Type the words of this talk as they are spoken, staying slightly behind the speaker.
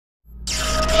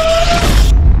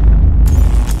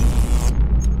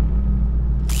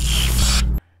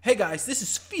Hey guys, this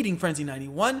is Feeding Frenzy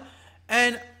 91,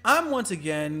 and I'm once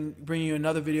again bringing you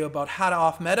another video about how to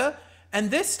off meta, and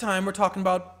this time we're talking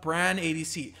about Brand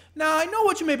ADC. Now, I know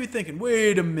what you may be thinking,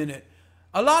 wait a minute,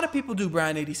 a lot of people do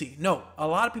Brand ADC. No, a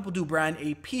lot of people do Brand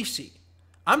APC.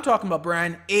 I'm talking about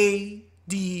Brand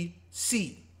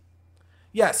ADC.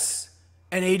 Yes,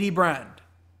 an AD brand.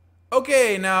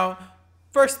 Okay, now,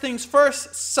 first things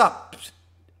first, sup.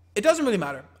 It doesn't really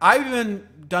matter. I've even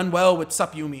done well with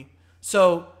sup Yumi.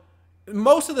 So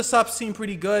most of the subs seem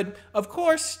pretty good. Of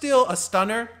course, still a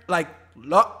stunner like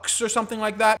Lux or something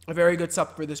like that. A very good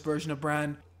sub for this version of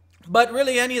Brand. But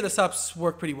really, any of the subs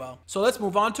work pretty well. So let's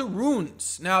move on to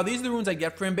runes. Now, these are the runes I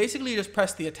get for him. Basically, you just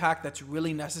press the attack that's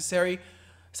really necessary.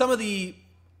 Some of the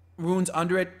runes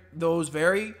under it, those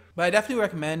vary. But I definitely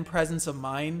recommend Presence of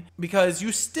Mind because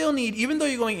you still need, even though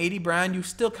you're going AD Brand, you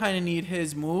still kind of need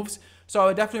his moves. So I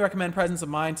would definitely recommend Presence of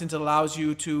Mind since it allows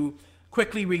you to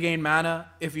quickly regain mana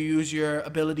if you use your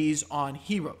abilities on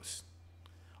heroes.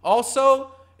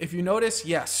 Also, if you notice,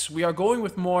 yes, we are going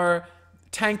with more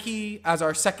tanky as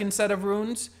our second set of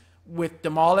runes with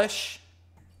Demolish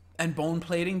and Bone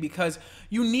Plating because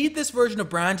you need this version of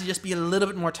Brand to just be a little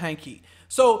bit more tanky.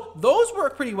 So those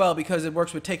work pretty well because it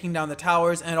works with taking down the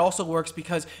towers, and it also works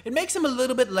because it makes him a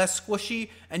little bit less squishy,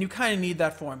 and you kind of need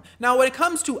that for him. Now, when it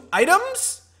comes to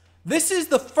items, this is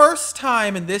the first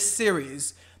time in this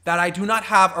series that I do not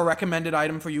have a recommended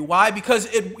item for you. Why? Because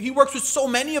he works with so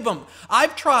many of them.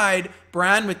 I've tried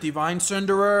Brand with Divine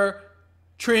Sunderer,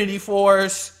 Trinity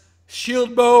Force,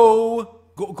 Shield Bow,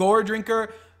 Gore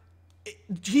Drinker.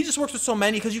 He just works with so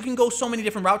many because you can go so many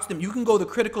different routes with him. You can go the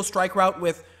critical strike route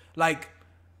with like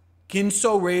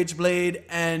Ginso, Rage Blade,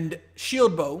 and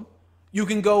Shield Bow. You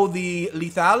can go the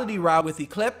lethality route with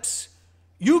Eclipse.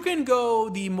 You can go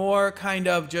the more kind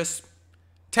of just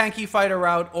tanky fighter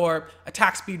route or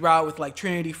attack speed route with like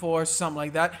Trinity Force, something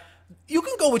like that. You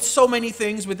can go with so many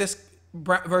things with this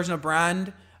version of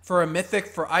Brand for a mythic,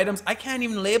 for items. I can't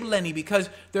even label any because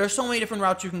there are so many different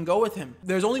routes you can go with him.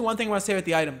 There's only one thing I want to say with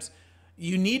the items.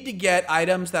 You need to get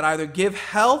items that either give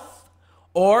health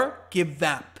or give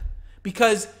vamp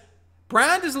because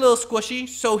Brand is a little squishy,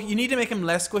 so you need to make him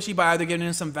less squishy by either giving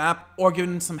him some vamp or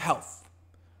giving him some health.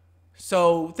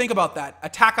 So think about that.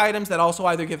 Attack items that also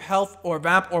either give health or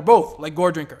vamp or both, like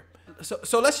Gore Drinker.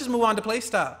 So let's just move on to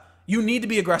playstyle. You need to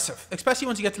be aggressive, especially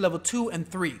once you get to level 2 and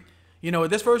 3. You know,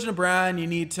 with this version of Brand, you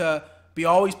need to be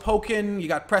always poking. You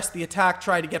got press the attack,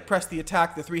 try to get press the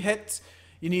attack, the 3 hits.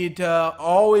 You need to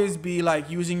always be like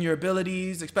using your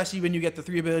abilities, especially when you get the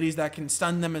 3 abilities that can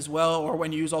stun them as well, or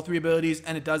when you use all 3 abilities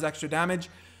and it does extra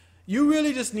damage. You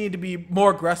really just need to be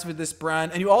more aggressive with this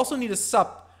Brand, and you also need a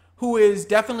sup who is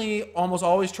definitely almost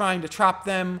always trying to trap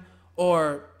them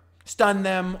or stun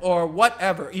them or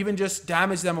whatever, even just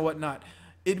damage them or whatnot.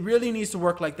 It really needs to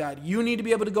work like that. You need to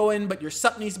be able to go in, but your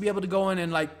sup needs to be able to go in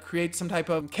and like create some type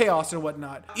of chaos or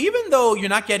whatnot. Even though you're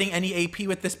not getting any AP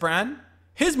with this Brand,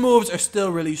 his moves are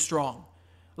still really strong.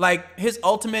 Like his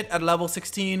ultimate at level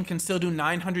 16 can still do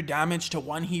 900 damage to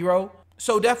one hero.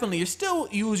 So definitely, you still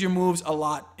use your moves a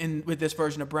lot with this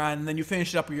version of Brand, and then you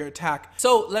finish it up with your attack.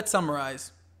 So let's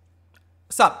summarize.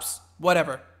 Subs,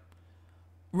 whatever.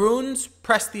 Runes,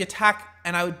 press the attack,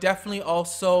 and I would definitely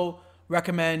also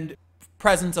recommend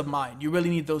Presence of Mind. You really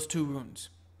need those 2 runes.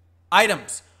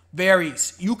 Items,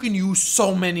 varies. You can use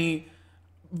so many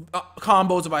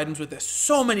combos of items with this.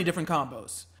 So many different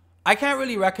combos. I can't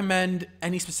really recommend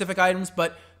any specific items,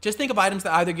 but just think of items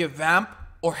that either give vamp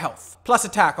or health. Plus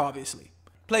attack, obviously.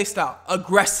 Playstyle,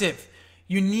 aggressive.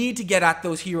 You need to get at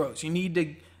those heroes. You need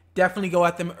to definitely go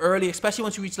at them early, especially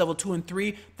once you reach level 2 and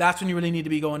 3. That's when you really need to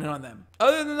be going in on them.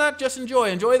 Other than that, just enjoy.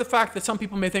 Enjoy the fact that some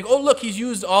people may think, oh, look, he's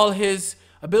used all his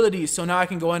abilities, so now I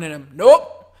can go in on him.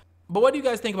 Nope. But what do you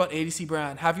guys think about ADC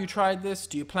Brand? Have you tried this?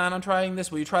 Do you plan on trying this?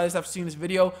 Will you try this after seeing this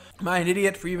video? Am I an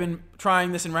idiot for even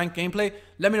trying this in ranked gameplay?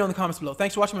 Let me know in the comments below.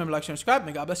 Thanks for watching. Remember to like, share, and subscribe.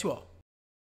 May God bless you all.